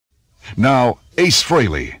Now, Ace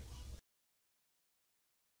Frehley.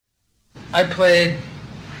 I played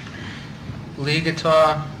lead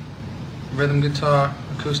guitar, rhythm guitar,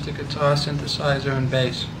 acoustic guitar, synthesizer, and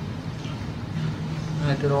bass.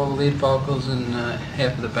 I did all the lead vocals and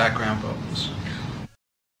half of the background vocals.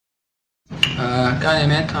 A guy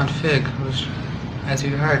named Anton Fig, who's, as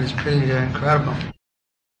you heard, is pretty incredible.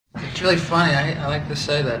 It's really funny. I like to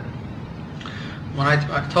say that when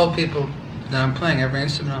I've told people that I'm playing every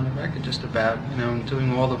instrument on the record, just about,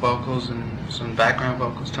 doing all the vocals and some background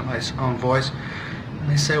vocals to my own voice, and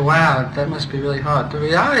they say, "Wow, that must be really hard." The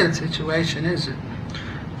reality of the situation is that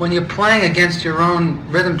when you're playing against your own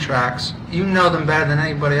rhythm tracks, you know them better than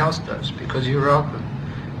anybody else does because you wrote them.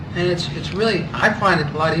 And it's really, I find it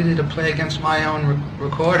a lot easier to play against my own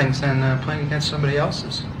recordings than playing against somebody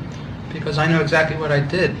else's, because I know exactly what I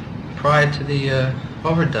did prior to the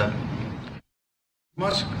overdub.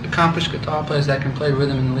 Most accomplished guitar players that can play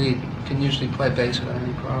rhythm and lead can usually play bass without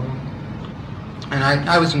any problem. And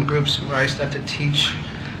I was in groups where I used to have to teach,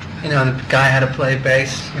 the guy how to play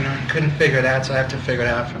bass. He couldn't figure it out, so I have to figure it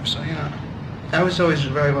out for him. So, I was always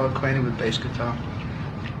very well acquainted with bass guitar.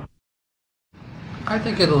 I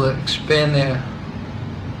think it'll expand their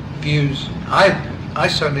views. I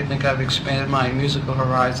certainly think I've expanded my musical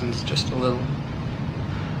horizons just a little,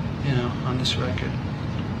 on this record.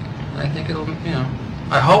 And I think it'll,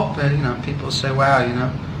 I hope that, people say, "Wow,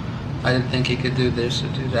 I didn't think he could do this or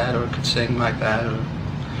do that or could sing like that," or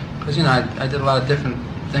because, I did a lot of different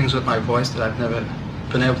things with my voice that I've never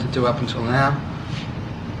been able to do up until now.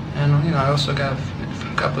 And, I also got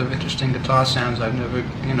a couple of interesting guitar sounds I've never,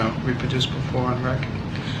 reproduced before on record.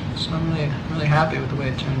 So I'm really happy with the way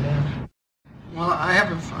it turned out. Well, I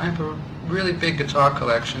have a really big guitar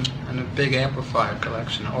collection and a big amplifier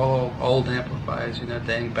collection, all old amplifiers,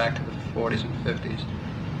 dating back to the 40s and 50s.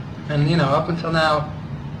 And, up until now,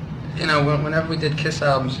 whenever we did Kiss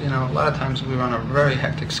albums, a lot of times we were on a very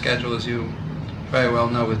hectic schedule, as you very well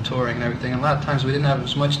know, with touring and everything. And a lot of times we didn't have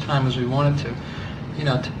as much time as we wanted to,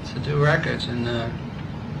 to do records, and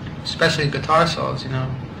especially guitar solos,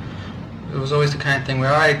 It was always the kind of thing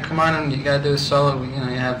where, all right, come on, and you got to do a solo. You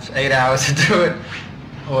have 8 hours to do it,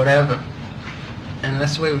 or whatever. And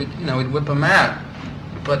that's the way we'd whip them out.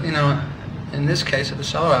 But in this case of the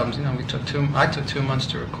solo albums, I took 2 months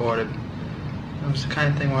to record it. It was the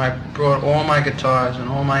kind of thing where I brought all my guitars and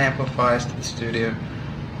all my amplifiers to the studio.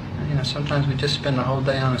 And, sometimes we just spend the whole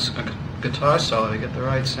day on a guitar solo to get the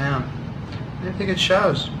right sound. And I think it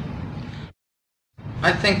shows.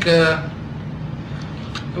 I think it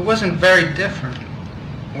wasn't very different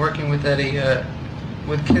working with Eddie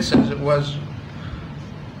with Kiss as it was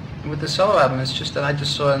with the solo album. It's just that I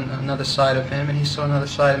just saw another side of him and he saw another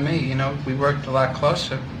side of me. We worked a lot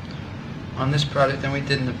closer on this project than we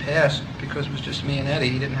did in the past because it was just me and Eddie.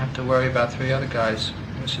 He didn't have to worry about 3 other guys.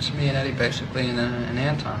 It was just me and Eddie basically, and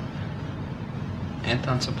Anton.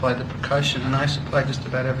 Anton supplied the percussion and I supplied just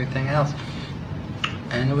about everything else.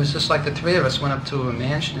 And it was just like the 3 of us went up to a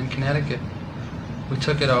mansion in Connecticut. We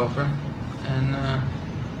took it over, and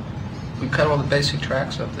we cut all the basic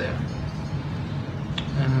tracks up there.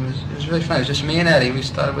 And it was really fun. It was just me and Eddie. We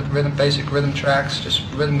started with basic rhythm tracks, just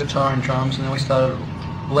rhythm guitar and drums, and then we started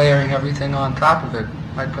layering everything on top of it.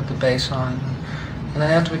 I put the bass on. And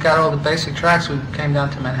then after we got all the basic tracks, we came down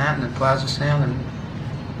to Manhattan at Plaza Sound and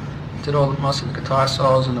did most of the guitar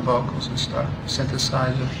solos and the vocals and stuff,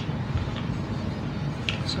 synthesizers.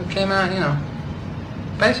 So it came out,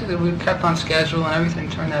 basically we kept on schedule and everything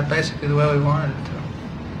turned out basically the way we wanted it to.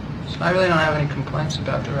 So I really don't have any complaints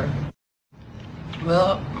about the record.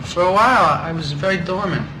 Well, for a while I was very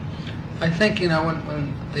dormant. I think,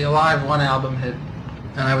 when the Alive 1 album hit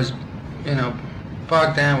and I was,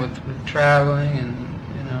 bogged down with traveling and,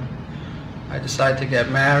 I decided to get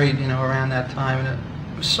married, around that time. And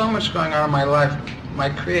there was so much going on in my life, my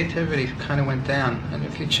creativity kind of went down. And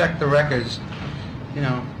if you check the records,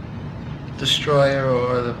 Destroyer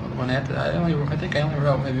or the one after that, I think I only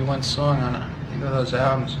wrote maybe 1 song on either of those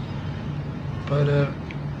albums. But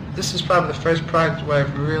this is probably the first project where I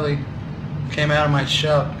really came out of my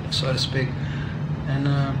shell, so to speak, and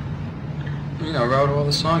wrote all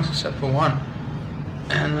the songs except for 1.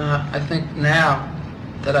 And I think now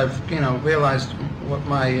that I've realized what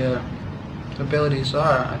my abilities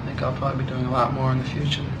are, I think I'll probably be doing a lot more in the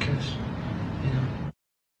future because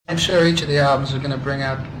I'm sure each of the albums are going to bring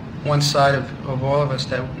out one side of all of us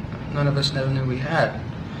that none of us never knew we had.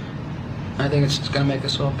 I think it's going to make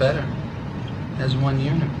us all better as one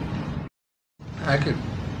unit. That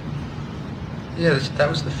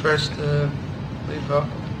was the first lead vocal.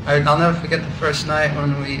 I'll never forget the first night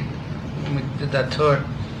when we did that tour,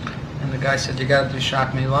 and the guy said, "You got to do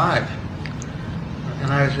Shock Me Live."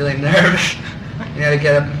 and I was really nervous. You know, to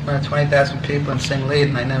get up in front of 20,000 people and sing lead,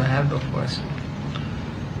 and I never had before. So.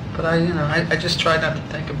 But I just tried not to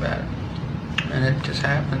think about it, and it just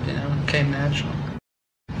happened. You know, it came natural.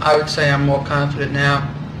 I would say I'm more confident now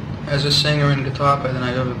as a singer and guitar player than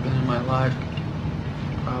I've ever been in my life.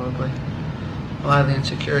 Probably. A lot of the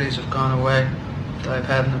insecurities have gone away that I've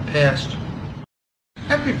had in the past.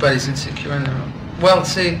 Everybody's insecure in their own. Well,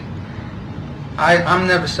 see, I'm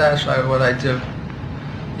never satisfied with what I do.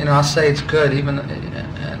 You know, I'll say it's good, even,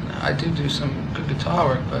 and I do some good guitar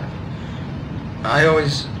work, but I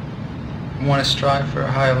always want to strive for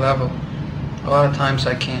a higher level. A lot of times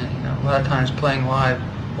I can't, you know. A lot of times playing live,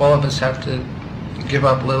 all of us have to give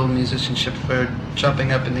up little musicianship for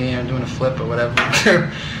jumping up in the air and doing a flip or whatever.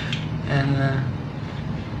 And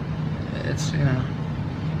it's, you know,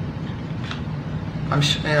 I'm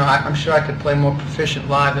sure I could play more proficient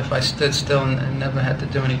live if I stood still and never had to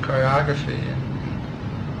do any choreography.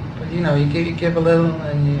 But you know, you give a little,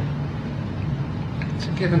 and it's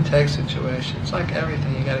a give and take situation. It's like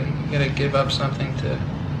everything. You gotta give up something to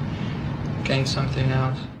gain something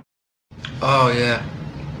else. Oh yeah,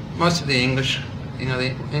 most of the English, you know,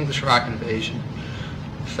 the English rock invasion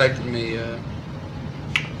affected me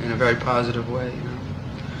in a very positive way. You know,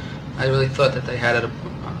 I really thought that they had it,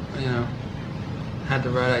 you know, had the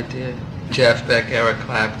right idea. Jeff Beck, Eric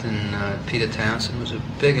Clapton, Peter Townsend was a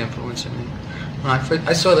big influence on me. When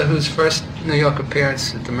I saw the Who's first New York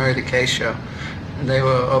appearance at the Murray the K show, and they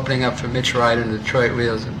were opening up for Mitch Ryder and the Detroit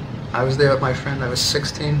Wheels, and I was there with my friend. I was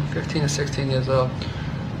 15 or 16 years old,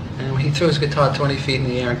 and when he threw his guitar 20 feet in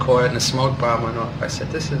the air and caught it and a smoke bomb went off, I said,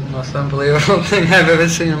 "This is the most unbelievable thing I've ever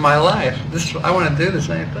seen in my life. I want to do the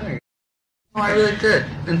same thing." Oh, I really did.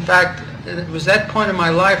 In fact, it was that point in my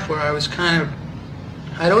life where I was kind of,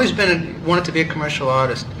 I'd always wanted to be a commercial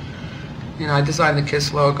artist. You know, I designed the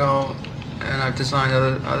KISS logo, and I've designed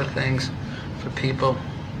other things for people.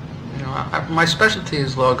 You know, my specialty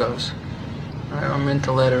is logos. I'm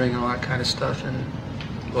into lettering and all that kind of stuff,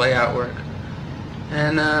 and layout work.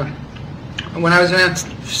 And when I was around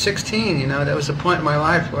 16, you know, that was a point in my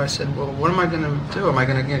life where I said, well, what am I going to do? Am I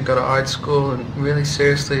going to go to art school and really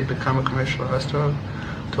seriously become a commercial artist, or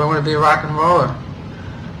do I want to be a rock and roller?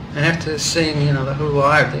 And after seeing, you know, the Who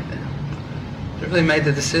live, they really made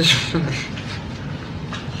the decision for me.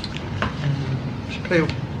 And it's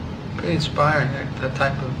pretty inspiring, that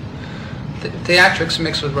type of theatrics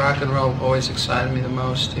mixed with rock and roll always excited me the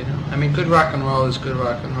most. You know, I mean, good rock and roll is good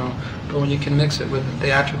rock and roll, but when you can mix it with a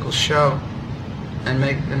theatrical show and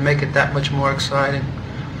make it that much more exciting,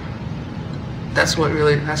 that's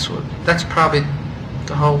probably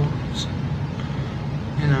the whole,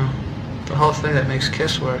 you know, the whole thing that makes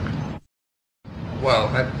KISS work. Well,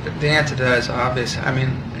 the answer to that is obvious. I mean,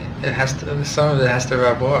 some of it has to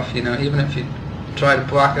rub off, you know, even if you try to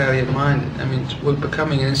block it out of your mind. I mean, we're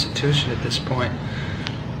becoming an institution at this point.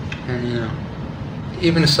 And, you know,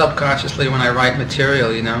 even subconsciously when I write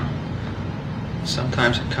material, you know,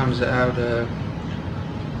 sometimes it comes out,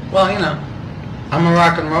 well, you know, I'm a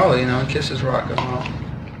rock and roller, you know, and KISS is rock and roll.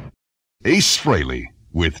 Ace Frehley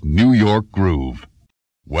with New York Groove.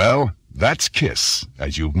 Well, that's KISS,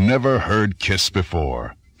 as you've never heard KISS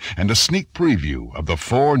before, and a sneak preview of the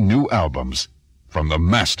 4 new albums from the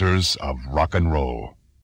masters of rock and roll.